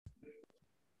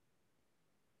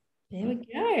There we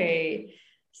go.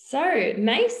 So,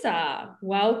 Mesa,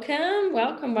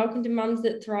 welcome to Mums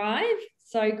That Thrive.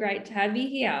 So great to have you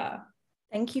here.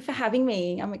 Thank you for having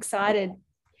me. I'm excited.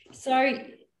 So,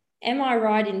 am I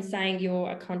right in saying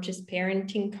you're a conscious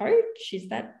parenting coach? Is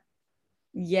that?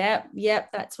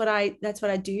 Yep. That's what I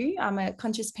do. I'm a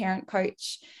conscious parent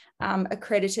coach,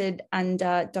 accredited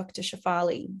under Dr.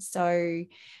 Shafali. So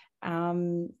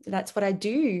that's what I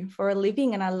do for a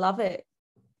living, and I love it.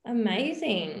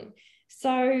 Amazing.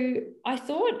 So I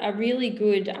thought a really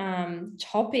good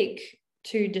topic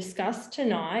to discuss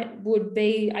tonight would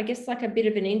be, I guess, like a bit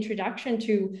of an introduction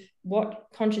to what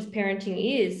conscious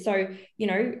parenting is. So,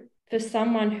 for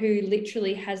someone who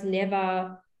literally has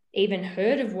never even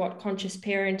heard of what conscious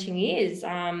parenting is,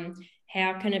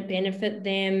 how can it benefit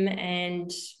them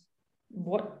and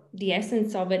what the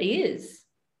essence of it is?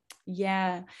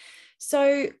 Yeah.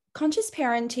 So conscious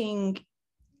parenting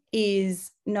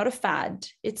is not a fad.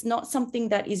 It's not something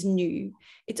that is new.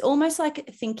 It's almost like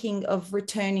thinking of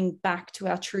returning back to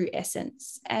our true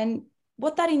essence. And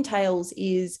what that entails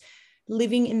is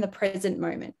living in the present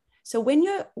moment. So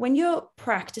when you're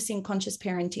practicing conscious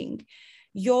parenting,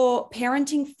 you're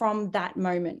parenting from that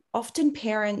moment. Often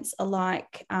parents are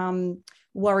like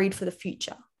worried for the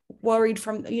future, worried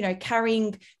from,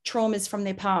 carrying traumas from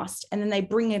their past, and then they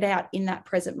bring it out in that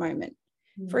present moment.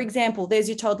 For example, there's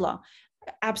your toddler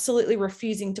absolutely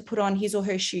refusing to put on his or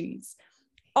her shoes.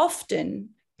 Often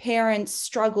parents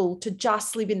struggle to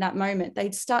just live in that moment.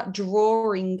 They'd start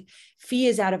drawing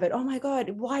fears out of it. Oh my God,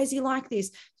 why is he like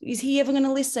this? Is he ever going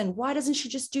to listen? Why doesn't she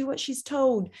just do what she's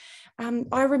told?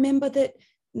 I remember that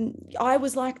I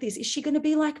was like this. Is she going to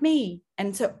be like me?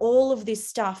 And so all of this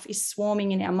stuff is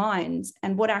swarming in our minds.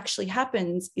 And what actually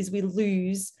happens is we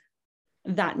lose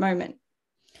that moment.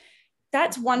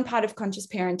 That's one part of conscious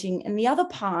parenting. And the other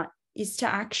part is to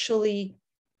actually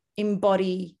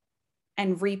embody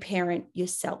and reparent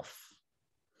yourself.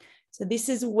 So this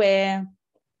is where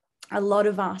a lot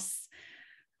of us,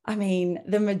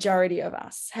 the majority of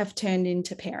us have turned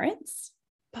into parents,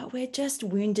 but we're just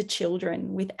wounded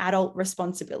children with adult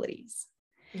responsibilities.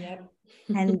 Yep.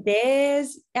 And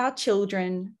there's our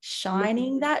children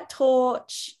shining that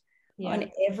torch on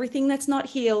everything that's not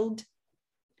healed.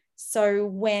 So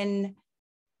when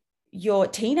your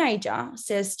teenager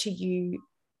says to you,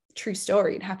 true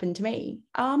story, it happened to me,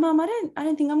 Mum, I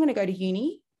don't think I'm going to go to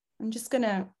uni. I'm just going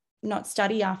to not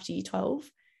study after year 12.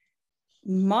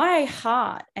 My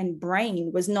heart and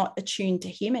brain was not attuned to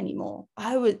him anymore.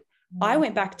 I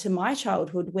went back to my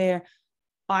childhood where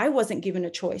I wasn't given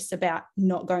a choice about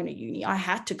not going to uni. I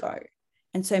had to go.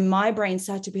 And so my brain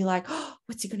started to be like, oh,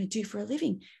 what's he going to do for a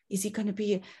living? Is he going to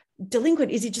be a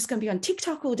delinquent? Is he just going to be on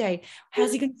TikTok all day?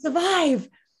 How's he going to survive?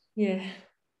 Yeah.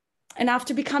 And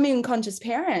after becoming a conscious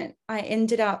parent, I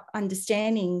ended up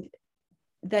understanding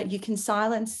that you can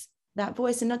silence that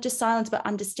voice, and not just silence, but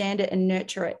understand it and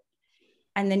nurture it.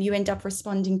 And then you end up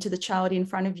responding to the child in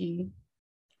front of you,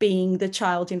 being the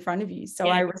child in front of you. So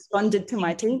I responded to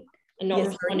my teen. And not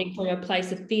responding from a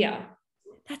place of fear.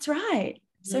 That's right.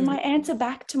 So my answer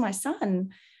back to my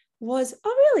son was,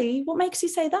 oh, really? What makes you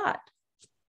say that?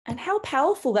 And how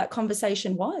powerful that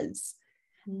conversation was.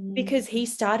 Because he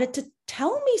started to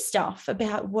tell me stuff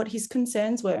about what his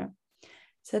concerns were.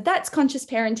 So that's conscious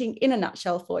parenting in a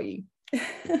nutshell for you.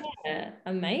 Yeah,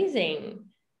 amazing.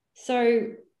 So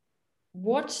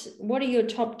what are your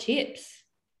top tips?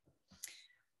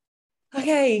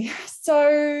 Okay,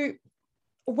 so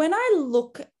when I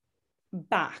look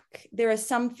back, there are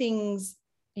some things,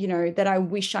 that I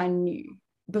wish I knew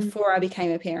before I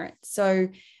became a parent. So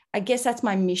I guess that's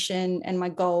my mission, and my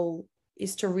goal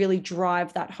is to really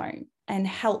drive that home and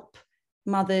help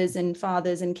mothers and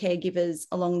fathers and caregivers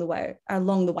along the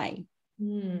way.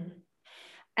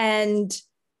 And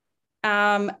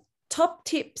top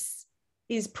tips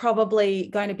is probably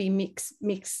going to be mix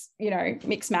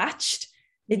matched.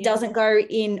 It doesn't go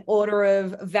in order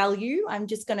of value. I'm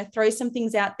just going to throw some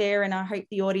things out there, and I hope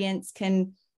the audience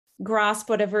can grasp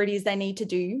whatever it is they need to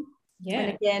do.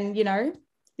 And again,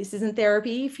 this isn't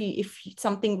therapy. If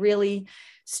something really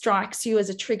strikes you as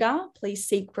a trigger, please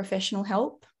seek professional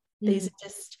help. These are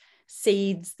just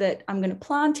seeds that I'm going to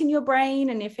plant in your brain.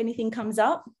 And if anything comes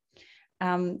up,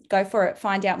 go for it,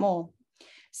 find out more.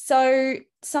 So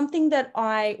something that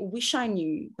I wish I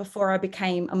knew before I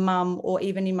became a mum, or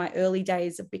even in my early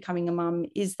days of becoming a mum,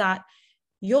 is that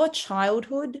your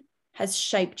childhood has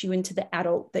shaped you into the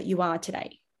adult that you are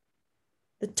today.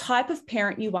 The type of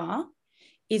parent you are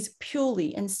is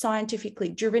purely and scientifically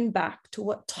driven back to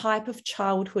what type of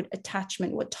childhood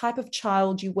attachment, what type of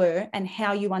child you were, and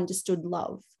how you understood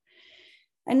love.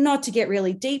 And not to get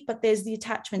really deep, but there's the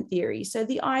attachment theory. So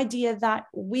the idea that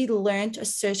we learnt a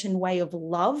certain way of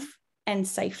love and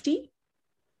safety,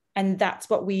 and that's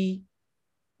what we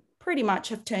pretty much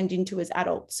have turned into as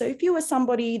adults. So if you were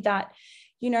somebody that,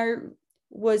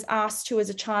 was asked to as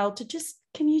a child to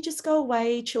can you just go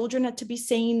away? Children are to be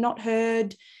seen, not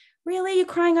heard. Really, you're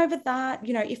crying over that?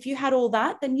 If you had all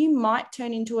that, then you might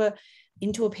turn into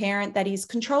a parent that is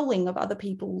controlling of other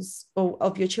people's or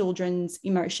of your children's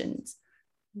emotions.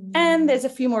 And there's a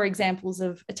few more examples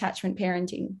of attachment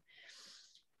parenting,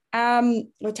 or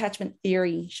attachment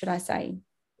theory, should I say.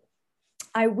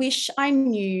 I wish I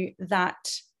knew that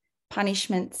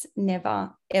punishments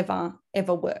never, ever,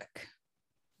 ever work.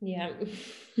 Yeah.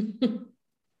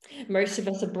 Most of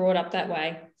us are brought up that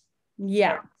way.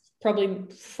 Yeah. Probably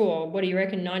for, what do you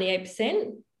reckon,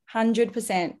 98%?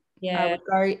 100%. Yeah. I would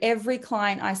go, every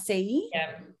client I see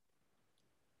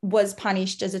was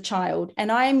punished as a child.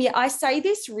 And I say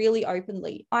this really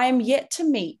openly. I am yet to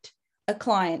meet a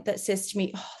client that says to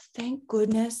me, oh, thank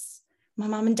goodness my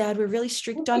mum and dad were really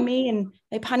strict on me and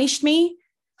they punished me.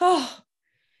 Oh,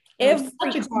 every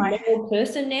such a normal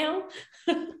person now.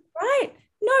 Right.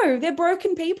 No, they're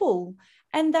broken people.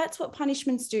 And that's what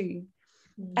punishments do.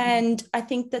 And I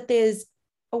think that there's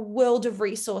a world of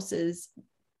resources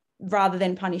rather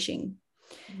than punishing.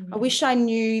 I wish I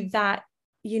knew that,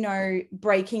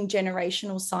 breaking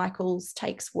generational cycles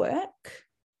takes work.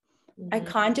 I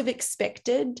kind of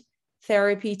expected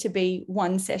therapy to be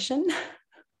one session.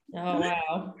 Oh,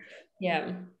 wow.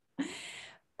 Yeah.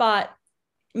 But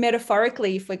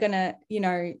metaphorically, if we're going to,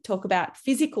 talk about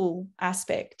physical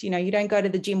aspect, you don't go to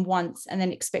the gym once and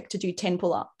then expect to do 10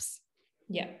 pull-ups.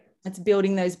 Yeah. It's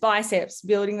building those biceps,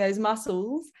 building those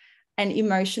muscles, and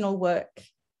emotional work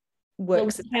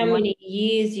works. How many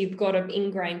years you've got of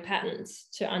ingrained patterns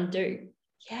to undo.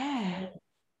 Yeah,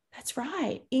 that's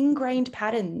right. Ingrained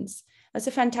patterns. That's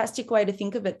a fantastic way to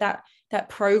think of it, that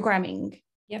programming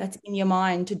that's in your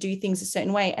mind to do things a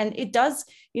certain way. And it does,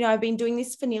 I've been doing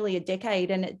this for nearly a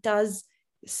decade, and it does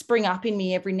spring up in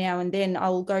me every now and then.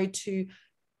 I'll go to,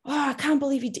 oh, I can't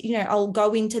believe I'll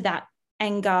go into that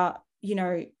anger,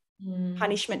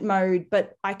 punishment mode,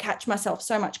 but I catch myself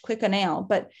so much quicker now.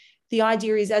 But the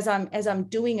idea is as I'm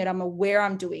doing it, I'm aware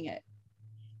I'm doing it.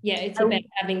 Yeah, it's about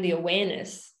having the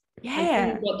awareness.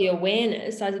 Yeah. You've got the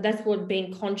awareness. So that's what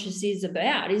being conscious is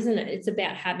about, isn't it? It's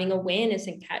about having awareness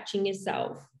and catching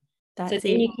yourself. So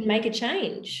then you can make a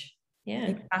change. Yeah.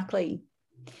 Exactly.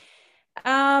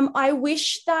 I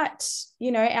wish that,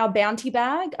 our bounty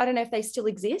bag, I don't know if they still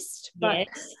exist, but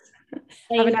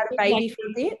haven't had a baby for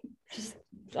a bit.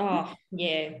 Oh,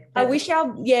 yeah. I wish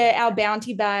our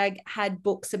bounty bag had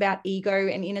books about ego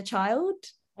and inner child.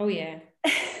 Oh, yeah.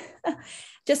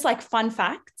 Just like fun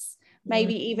facts,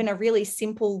 maybe even a really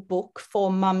simple book for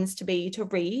mums to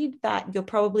read that you're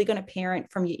probably going to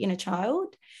parent from your inner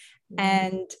child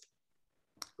and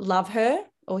love her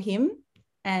or him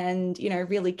and,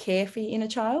 really care for your inner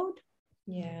child.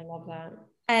 Yeah, I love that.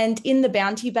 And in the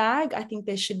bounty bag, I think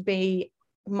there should be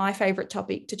my favorite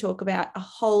topic to talk about, a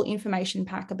whole information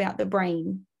pack about the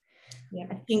brain. Yeah.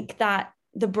 I think that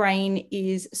the brain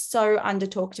is so under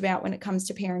talked about when it comes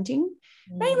to parenting,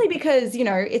 mainly because,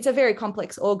 it's a very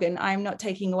complex organ. I'm not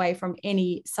taking away from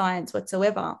any science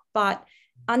whatsoever, but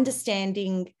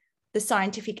understanding the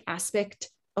scientific aspect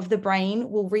of the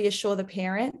brain will reassure the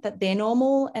parent that they're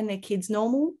normal and their kid's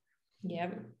normal.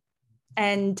 Yeah.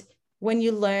 And when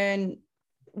you learn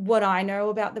what I know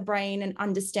about the brain and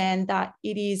understand that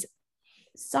it is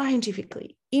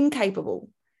scientifically incapable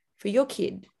for your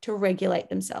kid to regulate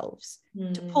themselves,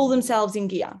 to pull themselves in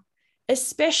gear,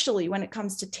 especially when it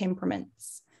comes to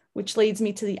temperaments, which leads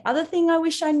me to the other thing I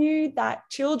wish I knew, that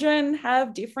children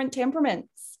have different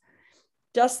temperaments,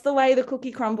 just the way the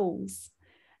cookie crumbles.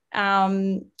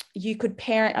 You could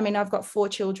parent, I've got 4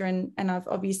 children and I've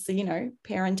obviously,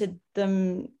 parented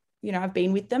them, I've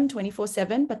been with them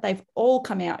 24/7, but they've all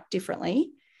come out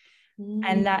differently.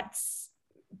 And that's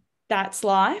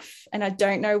life. And I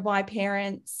don't know why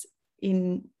parents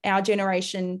in our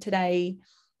generation today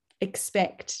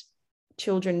expect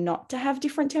children not to have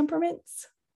different temperaments.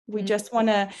 We just want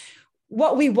to,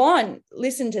 what we want,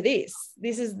 listen to this.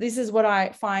 This is what I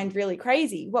find really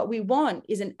crazy. What we want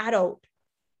is an adult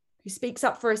who speaks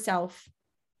up for herself,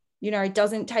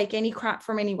 doesn't take any crap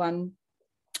from anyone,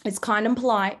 is kind and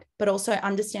polite, but also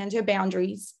understands her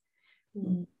boundaries.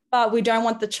 But we don't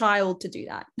want the child to do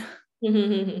that.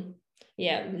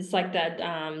 Yeah, it's like that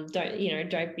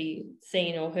don't be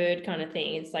seen or heard kind of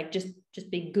thing. It's like just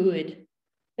be good.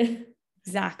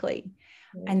 Exactly.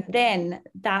 Yeah. And then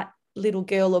that little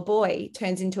girl or boy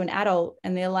turns into an adult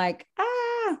and they're like,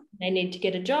 they need to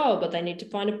get a job or they need to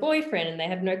find a boyfriend and they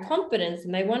have no confidence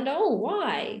and they wonder, oh,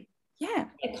 why? Yeah.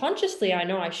 Consciously, I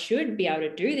know I should be able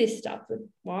to do this stuff, but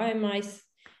why am I,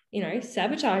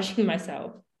 sabotaging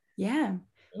myself? Yeah.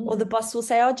 Or the boss will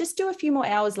say, oh, just do a few more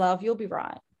hours, love, you'll be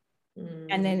right.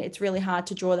 And then it's really hard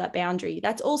to draw that boundary.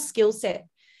 That's all skill set,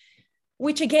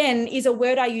 which again is a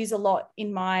word I use a lot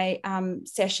in my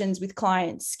sessions with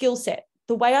clients. Skill set.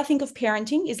 The way I think of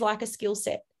parenting is like a skill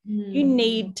set. You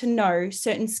need to know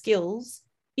certain skills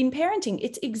in parenting.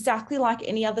 It's exactly like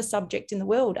any other subject in the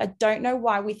world. I don't know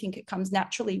why we think it comes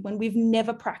naturally when we've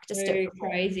never practiced it before.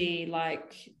 Crazy,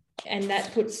 and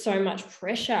that puts so much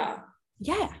pressure.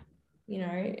 Yeah.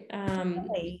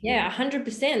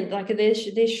 100%. Like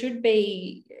there should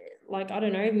be I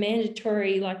don't know,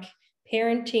 mandatory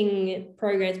parenting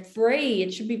programs, free.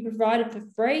 It should be provided for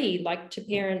free, to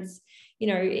parents,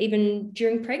 even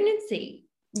during pregnancy.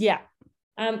 Yeah.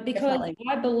 Because definitely.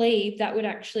 I believe that would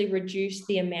actually reduce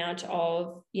the amount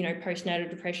of, postnatal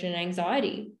depression and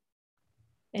anxiety.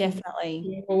 And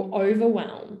definitely.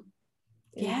 Overwhelm.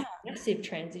 Yeah. Massive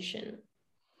transition.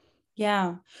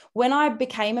 Yeah. When I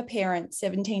became a parent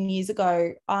 17 years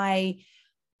ago, I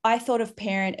thought of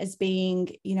parent as being,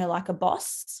 like a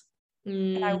boss.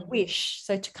 And I wish,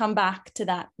 so to come back to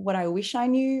that, what I wish I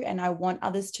knew and I want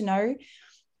others to know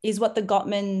is what the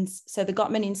Gottmans, so the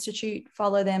Gottman Institute,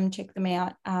 follow them, check them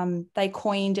out. They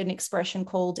coined an expression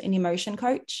called an emotion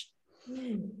coach.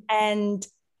 And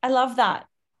I love that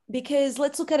because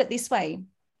let's look at it this way.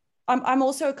 I'm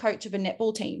also a coach of a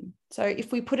netball team. So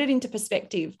if we put it into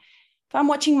perspective, if I'm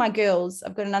watching my girls,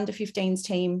 I've got an under 15s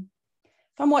team.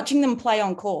 If I'm watching them play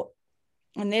on court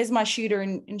and there's my shooter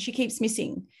and she keeps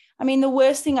missing, I mean, the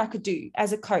worst thing I could do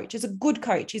as a coach, as a good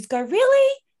coach, is go,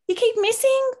 really? You keep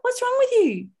missing? What's wrong with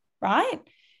you? Right?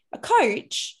 A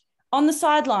coach on the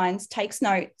sidelines takes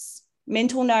notes.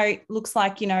 Mental note looks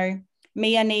like,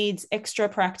 Mia needs extra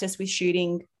practice with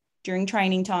shooting during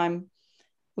training time.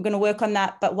 We're going to work on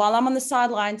that. But while I'm on the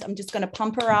sidelines, I'm just going to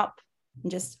pump her up and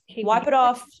just wipe it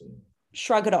off,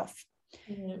 shrug it off.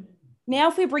 Now,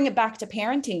 if we bring it back to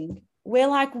parenting, we're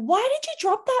like, why did you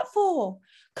drop that for?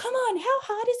 Come on, how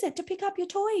hard is it to pick up your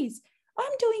toys?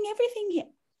 I'm doing everything here.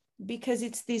 Because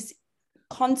it's this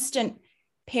constant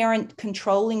parent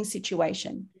controlling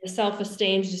situation. The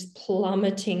self-esteem is just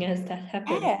plummeting as that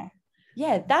happens.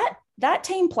 Yeah. That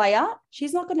team player,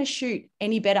 she's not going to shoot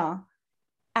any better.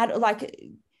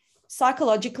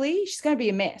 Psychologically, she's going to be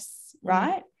a mess,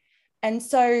 right? And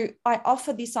so I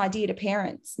offer this idea to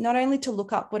parents, not only to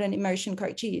look up what an emotion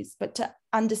coach is, but to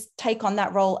take on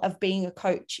that role of being a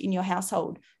coach in your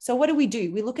household. So what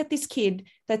do? We look at this kid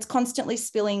that's constantly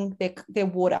spilling their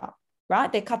water,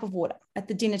 right? Their cup of water at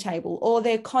the dinner table, or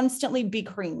they're constantly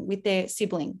bickering with their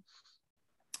sibling.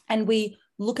 And we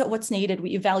look at what's needed.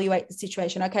 We evaluate the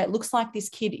situation. Okay, it looks like this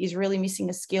kid is really missing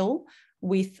a skill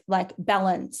with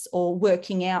balance or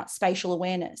working out, spatial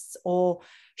awareness or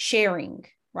sharing,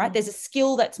 right? There's a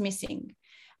skill that's missing.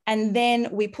 And then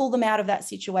we pull them out of that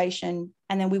situation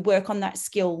and then we work on that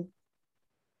skill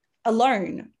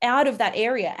alone, out of that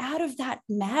area, out of that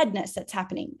madness that's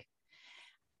happening.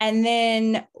 And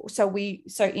then, so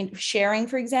in sharing,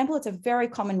 for example, it's a very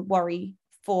common worry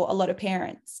for a lot of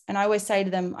parents. And I always say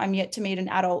to them, I'm yet to meet an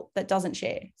adult that doesn't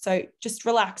share. So just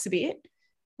relax a bit.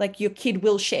 Your kid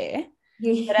will share.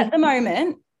 But at the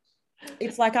moment,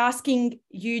 it's like asking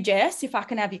you, Jess, if I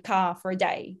can have your car for a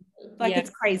day.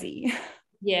 It's crazy.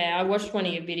 Yeah, I watched one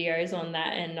of your videos on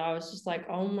that and I was just like,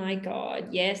 oh my God,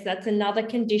 yes, that's another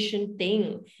conditioned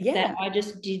thing that I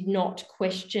just did not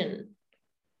question,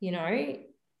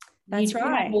 That's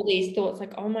right. Have all these thoughts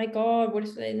like, oh my God, what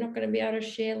if they're not going to be able to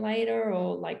share later?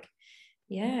 Or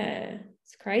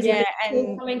it's crazy. Yeah,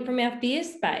 and coming from our fear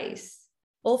space.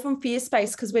 All from fear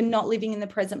space because we're not living in the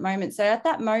present moment. So at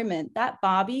that moment, that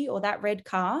Barbie or that red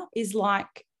car is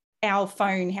like our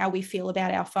phone, how we feel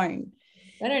about our phone.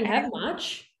 They don't have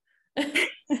much.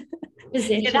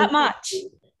 Yeah, that much.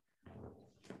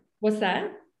 What's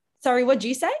that? Sorry, what'd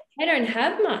you say? They don't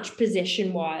have much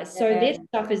possession-wise. So their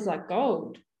stuff is like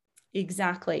gold.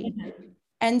 Exactly.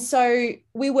 And so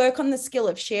we work on the skill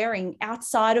of sharing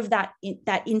outside of that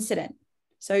incident.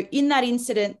 So in that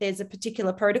incident, there's a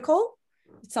particular protocol.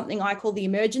 It's something I call the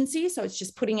emergency. So it's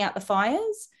just putting out the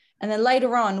fires. And then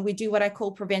later on, we do what I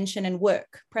call prevention and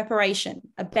preparation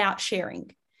about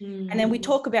sharing. And then we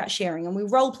talk about sharing and we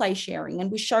role play sharing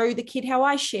and we show the kid how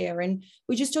I share and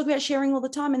we just talk about sharing all the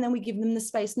time. And then we give them the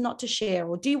space not to share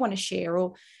or do you want to share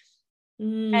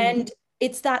and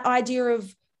it's that idea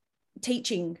of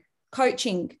teaching,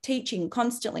 coaching, teaching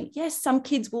constantly. Yes, some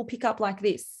kids will pick up like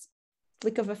this,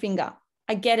 flick of a finger.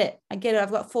 I get it. I've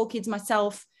got 4 kids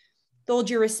myself. all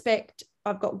due respect,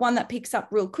 I've got one that picks up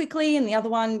real quickly and the other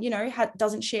one,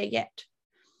 doesn't share yet.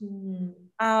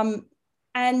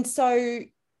 And so,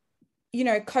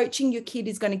 coaching your kid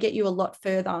is going to get you a lot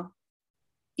further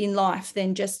in life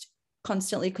than just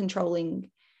constantly controlling.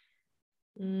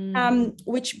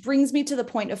 Which brings me to the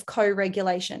point of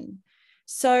co-regulation.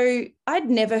 So I'd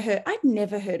never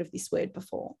heard of this word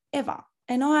before, ever.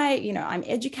 And I'm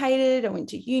educated. I went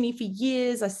to uni for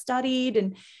years. I studied,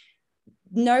 and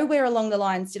nowhere along the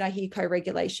lines did I hear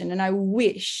co-regulation. And I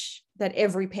wish that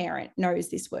every parent knows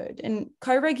this word. And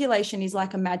co-regulation is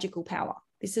like a magical power.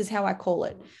 This is how I call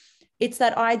it. It's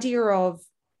that idea of,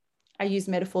 I use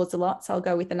metaphors a lot, so I'll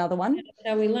go with another one. That's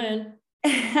how we learn.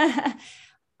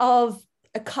 Of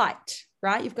a kite,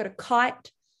 right? You've got a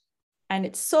kite and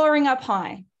it's soaring up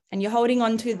high and you're holding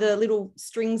on to the little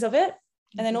strings of it.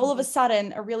 And then all of a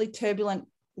sudden, a really turbulent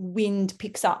wind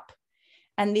picks up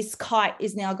and this kite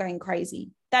is now going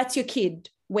crazy. That's your kid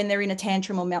when they're in a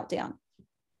tantrum or meltdown.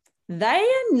 They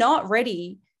are not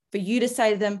ready for you to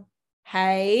say to them,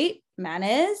 hey,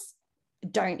 manners,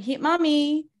 don't hit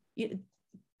mummy.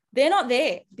 They're not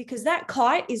there because that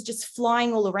kite is just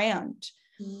flying all around.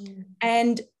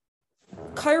 And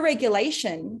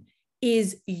co-regulation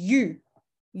is you,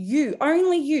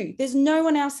 only you. There's no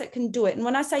one else that can do it. And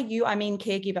when I say you, I mean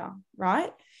caregiver,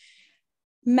 right?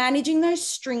 Managing those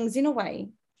strings in a way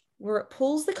where it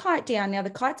pulls the kite down. Now, the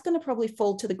kite's going to probably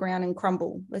fall to the ground and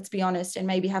crumble, let's be honest, and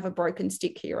maybe have a broken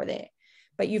stick here or there.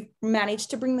 But you've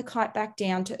managed to bring the kite back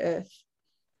down to earth.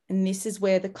 And this is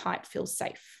where the kite feels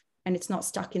safe and it's not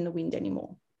stuck in the wind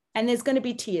anymore. And there's going to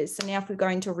be tears. So now if we go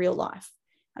into real life,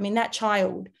 I mean, that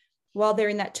child, while they're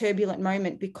in that turbulent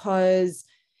moment because,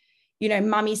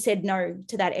 mummy said no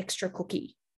to that extra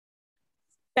cookie,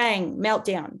 bang,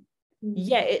 meltdown.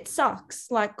 Yeah, it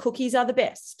sucks. Like, cookies are the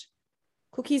best.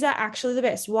 Cookies are actually the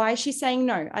best. Why is she saying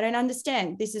no? I don't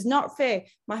understand. This is not fair.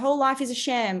 My whole life is a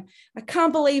sham. I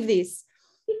can't believe this.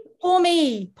 Poor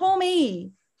me.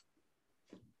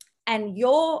 And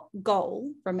your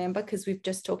goal, remember, because we've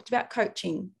just talked about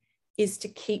coaching, is to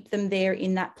keep them there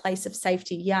in that place of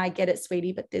safety. Yeah, I get it,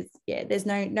 sweetie, but there's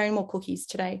no more cookies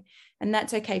today. And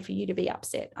that's okay for you to be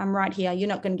upset. I'm right here. You're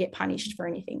not going to get punished for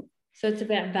anything. So it's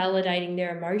about validating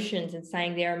their emotions and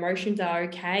saying their emotions are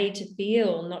okay to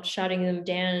feel, not shutting them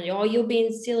down. And, oh, you're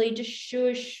being silly, just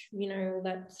shush, all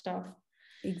that stuff.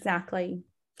 Exactly.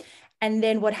 And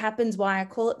then what happens, why I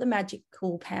call it the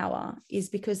magical power, is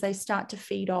because they start to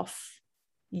feed off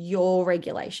your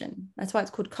regulation. That's why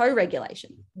it's called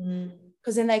co-regulation.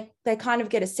 Because then they kind of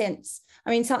get a sense. I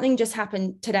mean, something just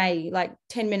happened today, like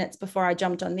 10 minutes before I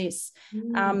jumped on this.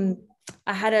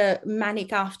 I had a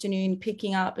manic afternoon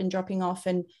picking up and dropping off,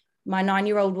 and my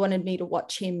 9-year-old wanted me to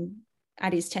watch him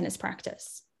at his tennis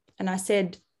practice. And I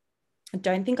said, I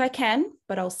don't think I can,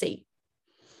 but I'll see.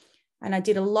 And I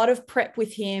did a lot of prep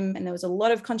with him, and there was a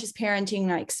lot of conscious parenting.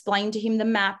 And I explained to him the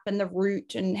map and the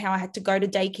route and how I had to go to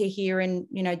daycare here, and,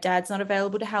 dad's not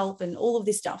available to help and all of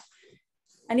this stuff.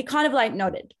 And he kind of like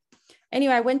nodded.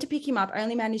 Anyway, I went to pick him up,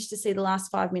 only managed to see the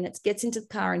last 5 minutes, gets into the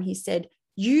car and he said,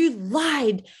 you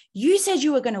lied. You said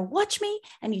you were going to watch me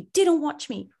and you didn't watch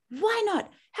me. Why not?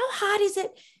 How hard is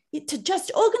it to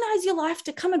just organize your life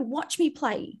to come and watch me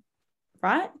play?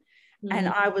 Right. And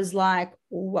I was like,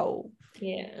 whoa.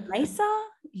 Yeah. Mesa,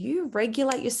 you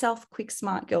regulate yourself quick,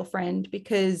 smart girlfriend,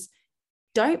 because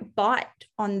don't bite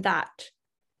on that.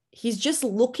 He's just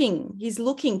looking. He's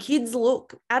looking. Kids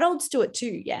look. Adults do it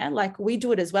too. Yeah. Like, we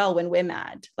do it as well when we're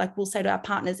mad. Like, we'll say to our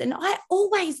partners, and I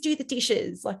always do the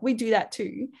dishes. Like, we do that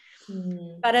too.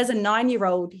 But as a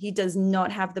 9-year-old, he does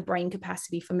not have the brain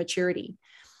capacity for maturity.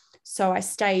 So I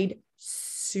stayed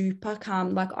super calm.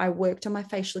 Like, I worked on my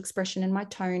facial expression and my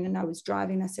tone, and I was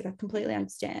driving. I said, I completely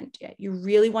understand. Yeah. You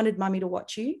really wanted mummy to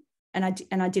watch you. And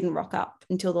I didn't rock up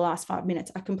until the last 5 minutes.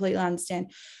 I completely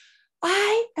understand.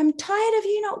 I am tired of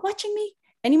you not watching me.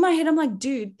 And in my head, I'm like,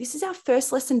 dude, this is our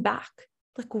first lesson back.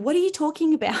 Like, what are you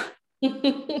talking about?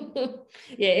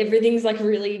 Yeah, everything's like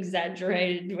really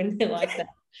exaggerated when they're like that.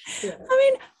 Yeah. I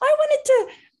mean, I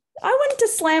wanted to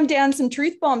slam down some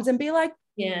truth bombs and be like,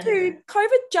 dude,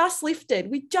 COVID just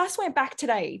lifted. We just went back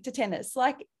today to tennis.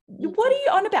 Like, what are you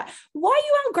on about? Why are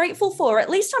you ungrateful for? At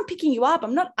least I'm picking you up.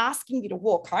 I'm not asking you to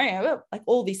walk home, like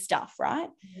all this stuff, right?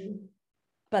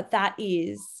 But that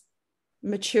is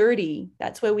maturity.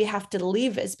 That's where we have to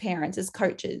live as parents, as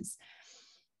coaches.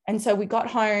 And so we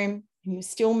got home and he was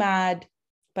still mad.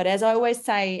 But as I always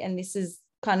say, and this is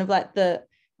kind of like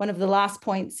one of the last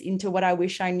points into what I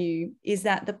wish I knew, is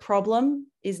that the problem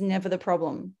is never the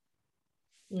problem.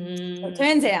 So it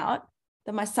turns out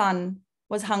that my son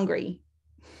was hungry.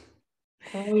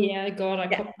 Oh yeah, God, I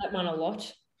caught that one a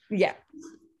lot. Yeah.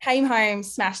 Came home,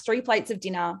 smashed 3 plates of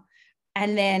dinner,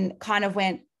 and then kind of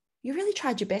went, you really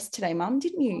tried your best today, Mum,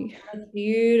 didn't you? That's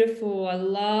beautiful. I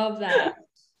love that.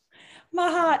 My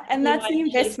heart. And that's the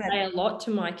investment. I say a lot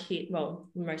to my kid. Well,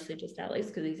 mostly just Alex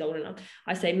because he's old enough.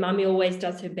 I say, Mummy always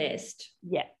does her best.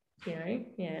 Yeah. You know?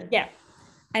 Yeah. Yeah.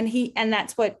 And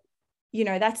that's what, you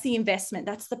know, that's the investment.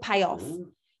 That's the payoff.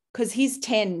 Because he's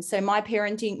 10. So my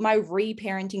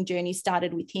re-parenting journey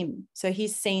started with him. So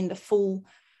he's seen the full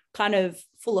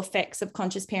effects of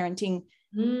conscious parenting.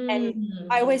 And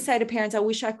I always say to parents, I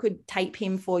wish I could tape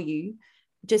him for you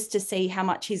just to see how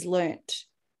much he's learnt.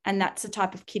 And that's the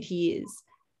type of kid he is.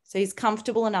 So he's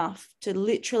comfortable enough to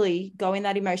literally go in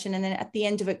that emotion. And then at the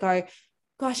end of it go,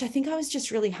 gosh, I think I was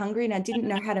just really hungry and I didn't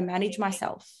know how to manage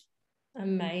myself.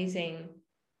 Amazing.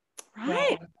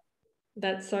 Right. Wow.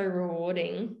 That's so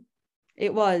rewarding.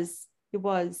 It was.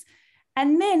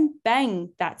 And then bang,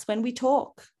 that's when we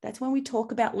talk. That's when we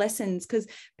talk about lessons, because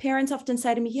parents often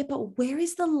say to me, yeah, but where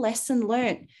is the lesson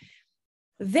learned?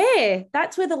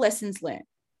 That's where the lesson's learned.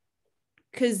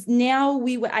 Because now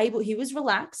he was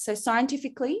relaxed. So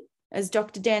scientifically, as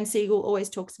Dr. Dan Siegel always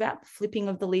talks about, flipping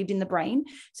of the lid in the brain.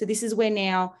 So this is where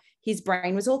now his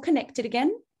brain was all connected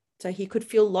again. So he could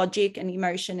feel logic and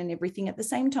emotion and everything at the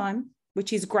same time,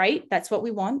 which is great. That's what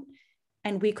we want.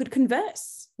 And we could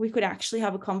converse. We could actually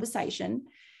have a conversation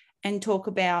and talk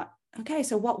about, okay,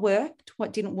 so what worked?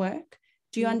 What didn't work?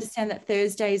 Do you understand that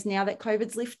Thursdays, now that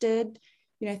COVID's lifted,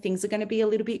 you know, things are going to be a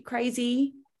little bit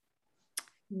crazy,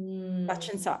 such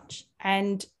and such.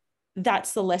 And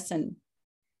that's the lesson.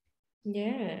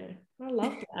 Yeah, I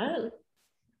love that.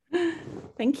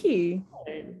 Thank you.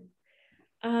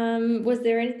 Was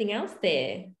there anything else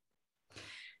there?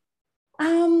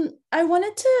 I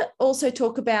wanted to also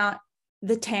talk about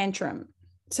the tantrum.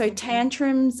 So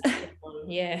tantrums,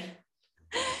 yeah,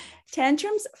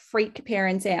 tantrums freak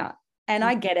parents out. And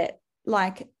I get it.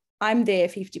 Like, I'm there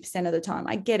 50% of the time.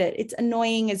 I get it. It's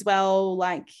annoying as well.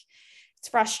 Like, it's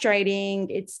frustrating,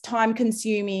 it's time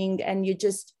consuming, and you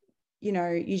just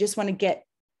want to get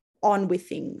on with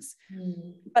things.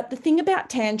 But the thing about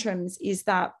tantrums is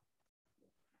that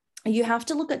you have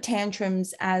to look at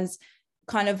tantrums as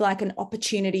kind of like an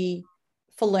opportunity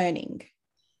for learning.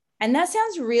 And that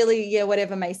sounds really, yeah,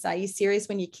 whatever may say. You're serious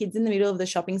when your kid's in the middle of the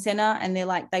shopping center and they're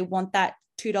like, they want that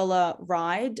 $2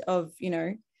 ride of, you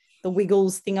know, the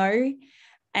Wiggles thingo,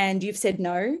 and you've said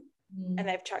no, and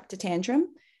they've chucked a tantrum.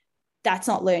 That's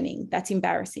not learning. That's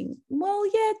embarrassing. Well,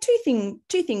 yeah,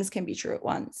 two things can be true at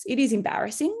once. It is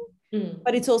embarrassing,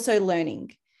 but it's also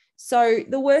learning. So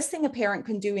the worst thing a parent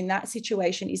can do in that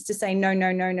situation is to say no,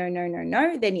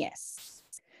 then yes.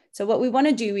 So what we want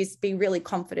to do is be really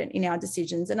confident in our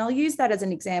decisions. And I'll use that as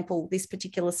an example, this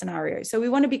particular scenario. So we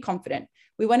want to be confident.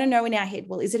 We want to know in our head,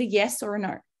 well, is it a yes or a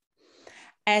no?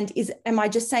 And am I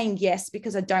just saying yes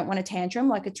because I don't want a tantrum,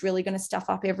 like it's really going to stuff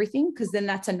up everything? Because then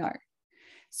that's a no.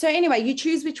 So anyway, you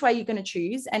choose which way you're going to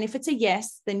choose. And if it's a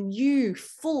yes, then you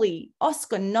fully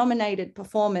Oscar-nominated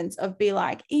performance of be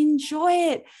like, enjoy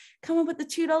it. Come and put the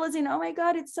 $2 in. Oh my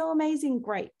God, it's so amazing.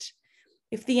 Great.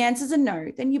 If the answer's a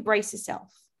no, then you brace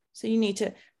yourself. So you need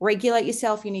to regulate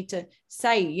yourself. You need to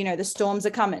say, you know, the storms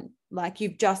are coming. Like,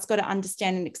 you've just got to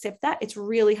understand and accept that. It's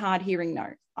really hard hearing no.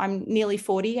 I'm nearly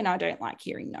 40 and I don't like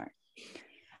hearing no.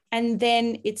 And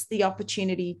then it's the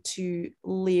opportunity to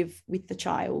live with the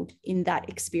child in that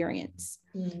experience.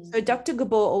 So Dr.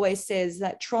 Gabor always says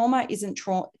that trauma isn't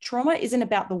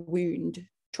about the wound.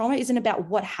 Trauma isn't about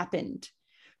what happened.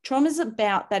 Trauma is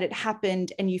about that it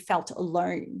happened and you felt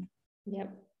alone.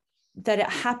 Yep. That it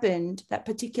happened, that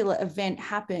particular event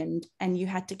happened, and you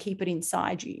had to keep it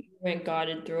inside you. You weren't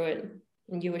guided through it,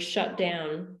 and you were shut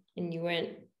down, and you weren't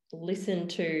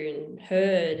listened to and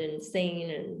heard and seen,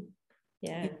 and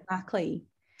yeah. Exactly.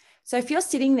 So if you're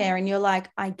sitting there and you're like,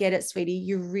 I get it, sweetie,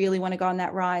 you really want to go on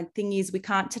that ride. Thing is, we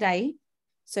can't today.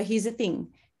 So here's the thing. Do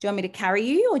you want me to carry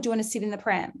you or do you want to sit in the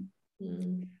pram?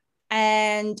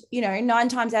 And, you know, 9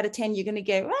 times out of 10, you're going to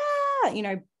get,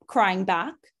 crying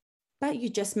back. But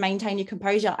you just maintain your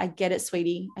composure. I get it,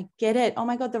 sweetie. I get it. Oh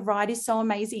my God, the ride is so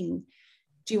amazing.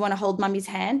 Do you want to hold mummy's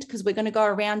hand? Because we're going to go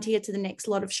around here to the next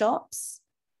lot of shops.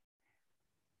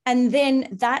 And then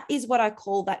that is what I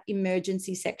call that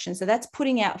emergency section. So that's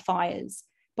putting out fires.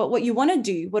 But what you want to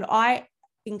do, what I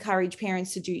encourage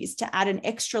parents to do, is to add an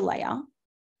extra layer,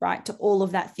 right, to all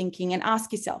of that thinking and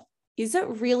ask yourself, is it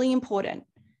really important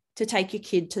to take your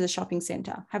kid to the shopping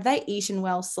center? Have they eaten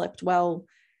well, slept well?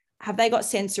 Have they got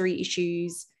sensory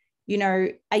issues? You know,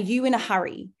 are you in a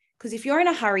hurry? Because if you're in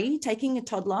a hurry, taking a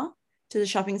toddler to the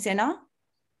shopping center,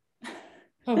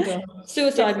 oh God,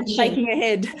 suicide mission. Shaking her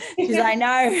head. She's like, I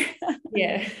know.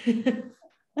 Yeah.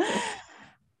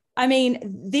 I mean,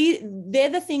 they're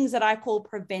the things that I call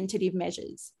preventative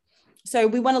measures. So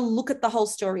we want to look at the whole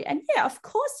story. And yeah, of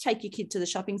course, take your kid to the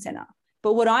shopping center.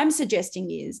 But what I'm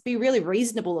suggesting is be really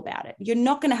reasonable about it. You're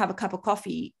not going to have a cup of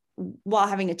coffee while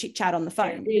having a chit chat on the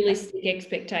phone. Realistic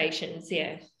expectations,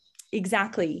 yeah.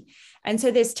 Exactly. And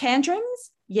so there's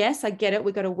tantrums. Yes, I get it.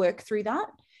 We've got to work through that.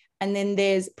 And then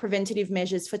there's preventative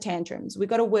measures for tantrums. We've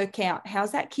got to work out,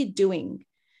 how's that kid doing?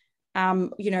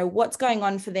 What's going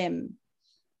on for them?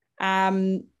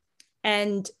 And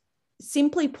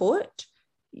simply put,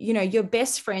 your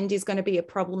best friend is going to be a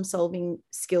problem-solving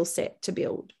skill set to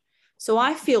build. So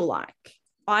I feel like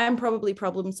I am probably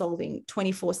problem-solving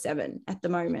 24/7 at the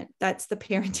moment. That's the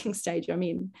parenting stage I'm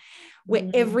in, where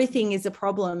everything is a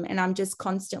problem and I'm just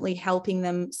constantly helping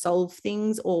them solve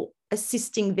things or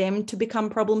assisting them to become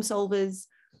problem solvers.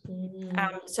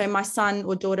 So my son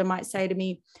or daughter might say to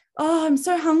me, "Oh, I'm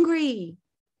so hungry."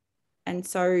 And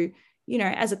so,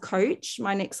 as a coach,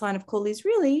 my next line of call is,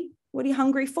 "Really? What are you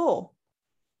hungry for?"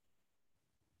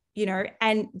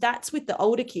 And that's with the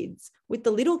older kids. With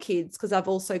the little kids, because I've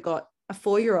also got a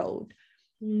 4-year-old,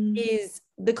 is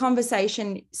the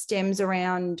conversation stems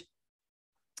around,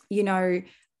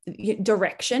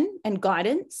 direction and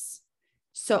guidance.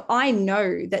 So I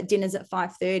know that dinner's at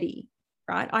 5:30,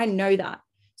 right? I know that.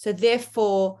 So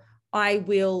therefore, I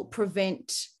will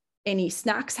prevent any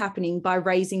snacks happening by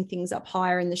raising things up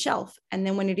higher in the shelf. And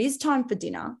then when it is time for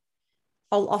dinner,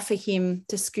 I'll offer him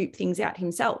to scoop things out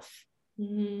himself.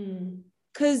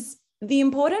 Because the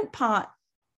important part,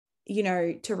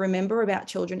 to remember about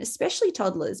children, especially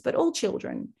toddlers, but all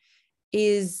children,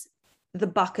 is the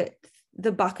bucket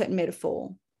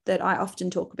metaphor that I often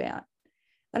talk about.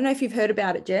 I don't know if you've heard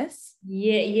about it, Jess.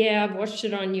 Yeah, I've watched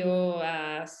it on your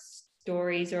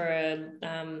stories or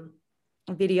a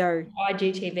video.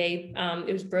 IGTV.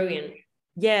 It was brilliant.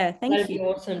 Yeah, thank you. That'd be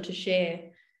awesome to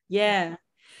share. Yeah.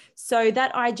 So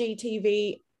that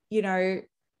IGTV,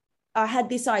 I had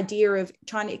this idea of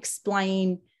trying to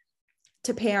explain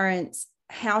to parents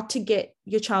how to get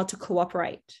your child to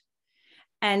cooperate.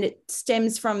 And it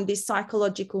stems from this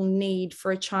psychological need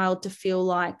for a child to feel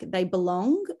like they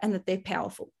belong and that they're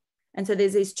powerful. And so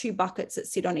there's these 2 buckets that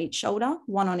sit on each shoulder,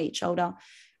 one on each shoulder,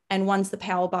 and one's the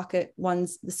power bucket,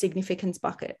 one's the significance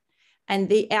bucket.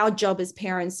 And our job as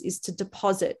parents is to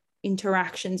deposit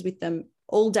interactions with them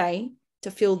all day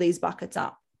to fill these buckets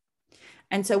up.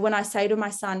 And so when I say to my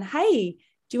son, "Hey,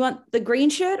 do you want the green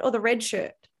shirt or the red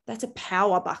shirt?" That's a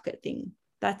power bucket thing.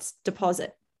 That's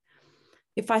deposit.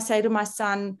 If I say to my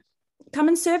son, "Come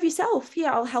and serve yourself. Here,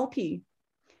 I'll help you."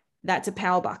 That's a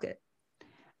power bucket.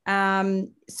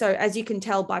 So as you can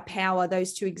tell by power,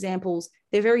 those 2 examples,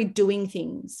 they're very doing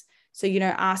things. So,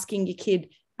 asking your kid,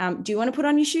 "Do you want to put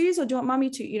on your shoes or do you want mommy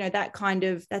to?" That kind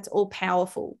of, that's all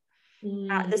powerful.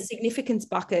 The significance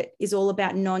bucket is all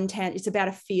about it's about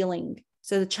a feeling.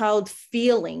 So the child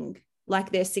feeling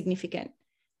like they're significant.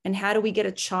 And how do we get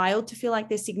a child to feel like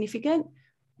they're significant?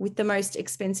 With the most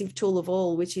expensive tool of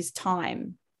all, which is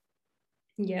time.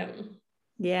 Yeah.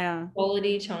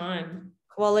 Quality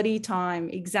time,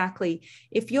 exactly.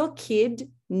 If your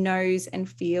kid knows and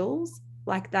feels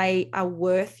like they are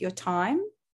worth your time,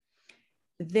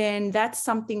 then that's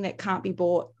something that can't be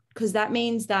bought, because that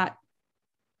means that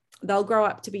they'll grow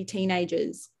up to be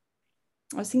teenagers.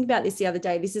 I was thinking about this the other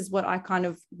day. This is what I kind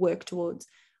of work towards.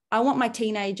 I want my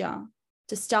teenager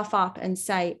to stuff up and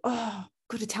say, "Oh,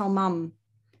 got to tell mum."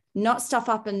 Not stuff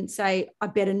up and say, "I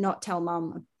better not tell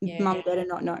mum. Mum better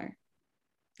not know."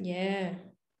 Yeah,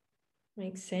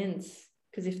 makes sense.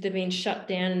 Because if they've been shut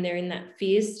down and they're in that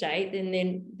fear state, then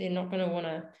they're not going to want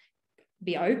to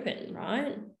be open,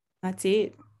 right? That's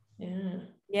it.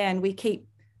 Yeah, and we keep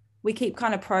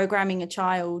kind of programming a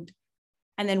child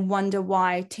and then wonder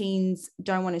why teens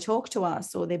don't want to talk to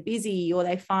us, or they're busy, or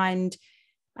they find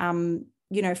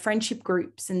friendship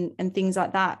groups and things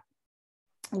like that,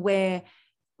 where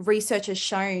research has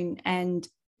shown, and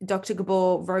Dr.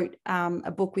 Gabor wrote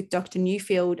a book with Dr.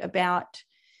 Newfield about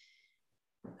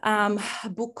a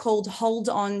book called Hold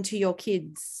On to Your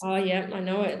Kids. Oh, yeah, I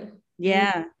know it.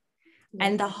 Yeah.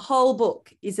 And the whole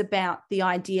book is about the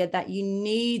idea that you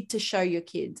need to show your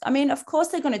kids. I mean, of course,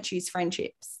 they're going to choose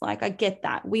friendships. Like, I get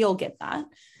that. We all get that.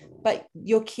 But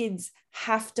your kids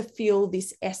have to feel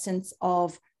this essence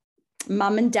of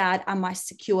mum and dad are my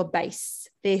secure base.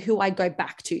 They're who I go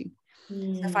back to.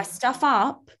 So if I stuff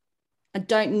up, I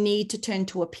don't need to turn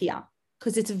to a peer,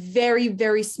 because it's a very,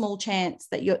 very small chance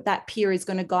that that peer is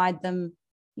going to guide them,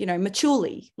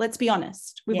 maturely. Let's be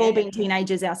honest. We've all been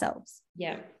teenagers ourselves.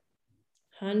 Yeah.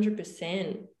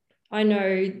 100%. I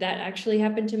know that actually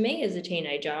happened to me as a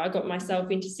teenager. I got myself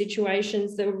into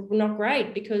situations that were not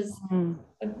great because of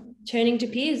turning to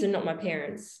peers and not my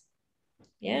parents.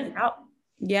 Yeah.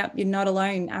 Yep, you're not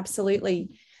alone. Absolutely.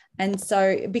 And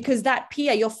so, because that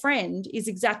peer, your friend, is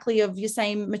exactly of your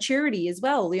same maturity as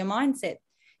well, your mindset.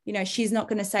 You know, she's not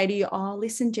going to say to you, oh,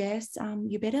 listen, Jess,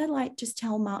 you better like just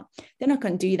tell Mark. They're not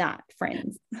going to do that,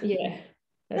 friends. Yeah,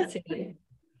 that's it.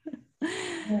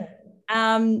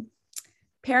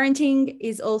 Parenting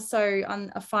is also,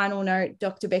 on a final note,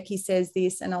 Dr. Becky says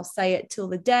this, and I'll say it till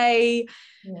the day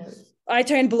I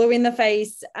turn blue in the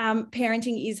face.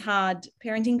 Parenting is hard.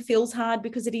 Parenting feels hard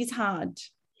because it is hard.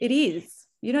 It is.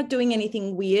 You're not doing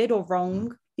anything weird or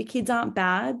wrong. Your kids aren't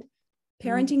bad.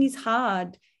 Parenting is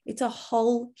hard. It's a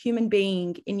whole human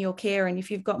being in your care. And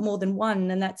if you've got more than one,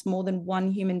 then that's more than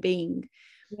one human being.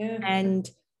 Yeah. And,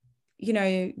 you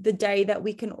know, the day that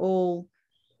we can all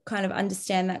kind of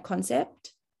understand that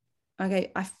concept,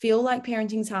 okay, I feel like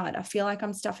parenting's hard. I feel like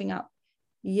I'm stuffing up.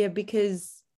 Yeah,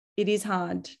 because it is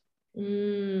hard.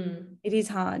 It is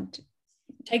hard.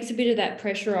 Takes a bit of that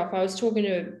pressure off. I was talking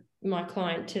to my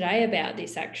client today about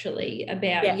this, actually,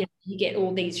 about you get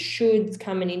all these shoulds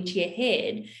coming into your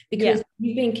head because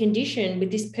you've been conditioned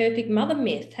with this perfect mother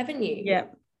myth, haven't you? Yeah.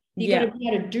 You've got to be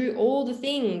able to do all the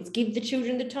things, give the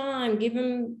children the time, give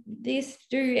them this,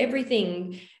 do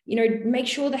everything, you know, make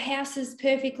sure the house is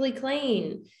perfectly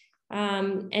clean.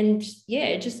 And yeah,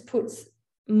 it just puts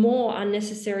more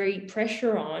unnecessary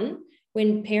pressure on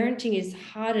when parenting is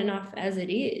hard enough as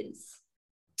it is.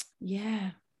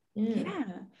 Yeah.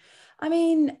 I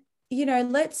mean, you know,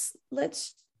 let's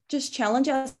just challenge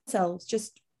ourselves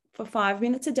just for 5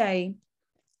 minutes a day,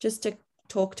 just to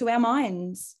talk to our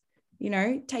minds, you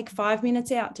know, take 5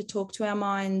 minutes out to talk to our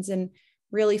minds and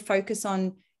really focus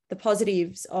on the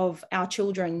positives of our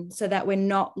children so that we're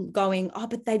not going, oh,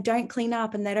 but they don't clean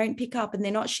up and they don't pick up and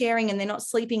they're not sharing and they're not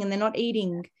sleeping and they're not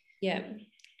eating. Yeah.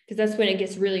 Because that's when it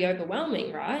gets really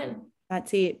overwhelming, right?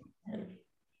 That's it.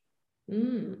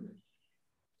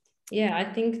 Yeah, I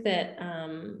think that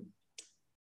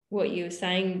what you were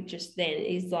saying just then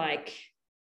is like,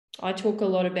 I talk a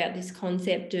lot about this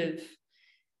concept of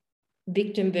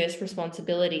victim versus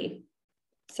responsibility.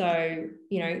 So,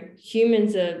 you know,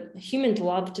 humans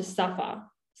love to suffer.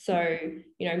 So,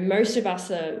 you know, most of us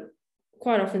are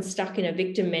quite often stuck in a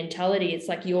victim mentality. It's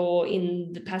like you're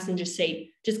in the passenger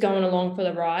seat, just going along for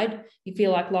the ride. You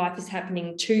feel like life is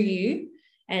happening to you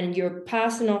and you're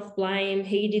passing off blame.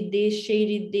 He did this,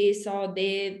 she did this, oh,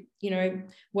 they're, you know,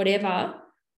 whatever,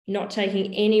 not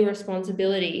taking any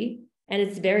responsibility. And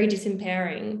it's very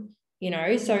disempowering, you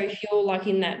know. So if you're like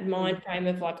in that mind frame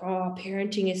of like, oh,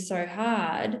 parenting is so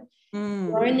hard,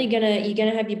 you're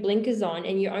gonna have your blinkers on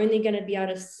and you're only gonna be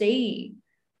able to see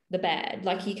the bad.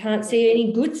 Like you can't see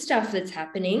any good stuff that's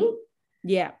happening.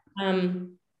 Yeah.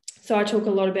 So I talk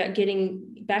a lot about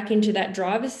getting back into that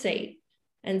driver's seat.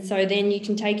 And so then you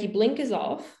can take your blinkers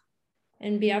off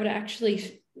and be able to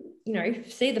actually, you know,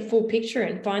 see the full picture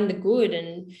and find the good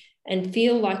and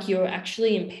feel like you're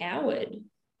actually empowered.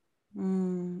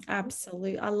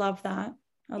 Absolutely. I love that.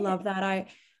 I love that. I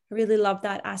really love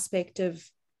that aspect of,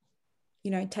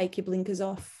 you know, take your blinkers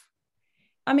off.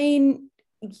 I mean,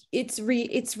 it's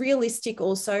realistic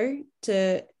also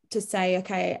to say,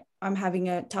 okay, I'm having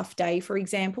a tough day, for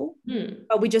example,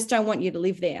 but we just don't want you to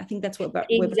live there. I think that's what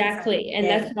exactly. And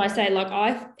that's what I say,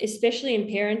 like especially in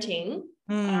parenting,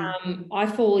 I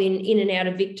fall in and out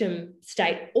of victim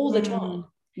state all the time.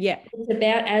 Yeah. It's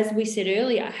about, as we said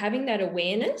earlier, having that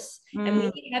awareness. And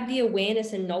when you have the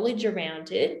awareness and knowledge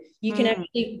around it, you can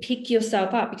actually pick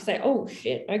yourself up. You can say, oh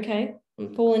shit, okay,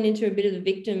 I'm falling into a bit of the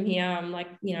victim here. I'm like,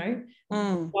 you know,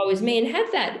 woe is me. And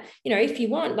have that, you know, if you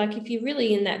want, like if you're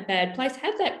really in that bad place,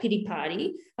 have that pity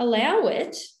party, allow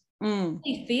it,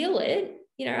 you feel it,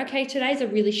 you know, okay, today's a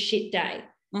really shit day.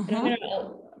 And I'm going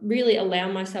to really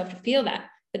allow myself to feel that.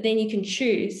 But then you can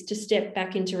choose to step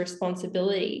back into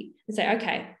responsibility and say,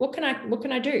 okay, what can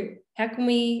I do? How can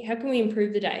we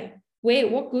improve the day?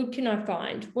 What good can I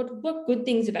find? What good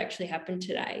things have actually happened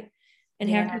today? And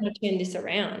how can I turn this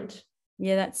around?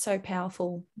 Yeah, that's so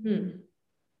powerful.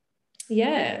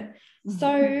 Yeah.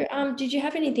 So did you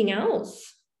have anything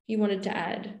else you wanted to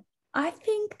add? I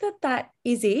think that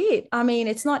is it. I mean,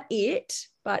 it's not it,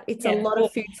 but it's a lot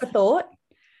of food for thought.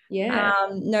 Yeah.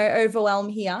 No overwhelm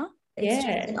here. It's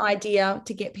just an idea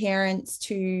to get parents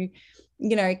to,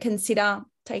 you know, consider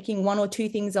taking one or two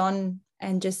things on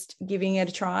and just giving it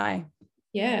a try.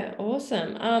 Yeah,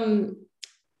 awesome.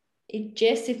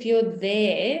 Jess, if you're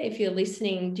there, if you're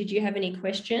listening, did you have any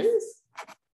questions?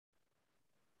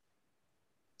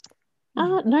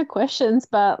 No questions,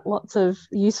 but lots of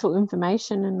useful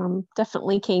information, and I'm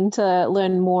definitely keen to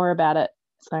learn more about it.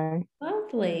 So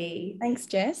Lovely. Thanks,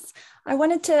 Jess. I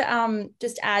wanted to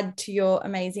just add to your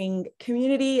amazing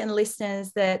community and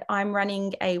listeners that I'm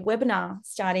running a webinar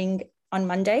starting on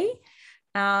Monday.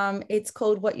 It's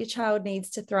called What Your Child Needs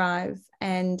to Thrive.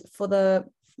 And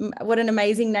what an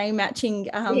amazing name matching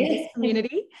this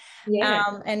community.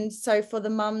 Yeah. And so for the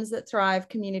Mums That Thrive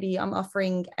community, I'm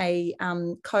offering a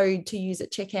code to use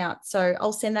at checkout. So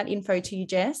I'll send that info to you,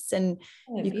 Jess, and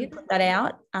you can put that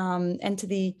out. And to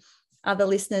the other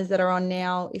listeners that are on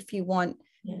now, if you want,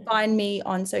 find me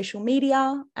on social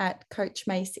media at Coach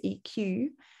Mace EQ,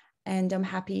 and I'm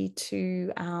happy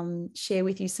to share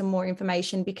with you some more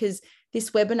information, because this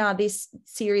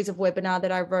series of webinar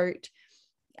that I wrote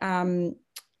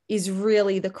is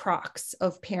really the crux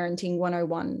of Parenting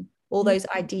 101. All those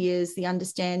ideas, the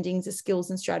understandings, the skills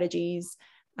and strategies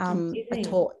are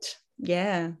taught.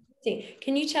 Yeah.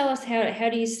 Can you tell us how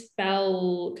do you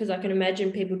spell, because I can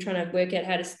imagine people trying to work out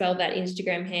how to spell that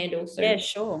Instagram handle. So yeah,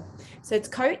 sure. So it's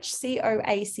Coach,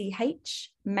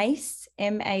 COACH, Mace,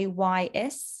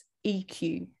 MAYS,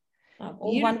 EQ.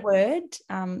 All one word.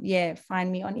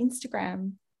 Find me on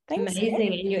Instagram. Thanks.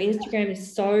 Amazing. And your Instagram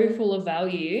is so full of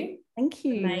value. Thank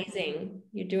you. Amazing.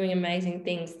 You're doing amazing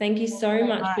things. Thank you so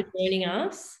much for joining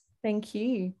us. Thank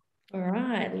you. All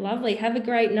right. Lovely. Have a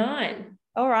great night.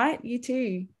 All right. You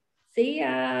too. See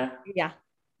ya. Yeah.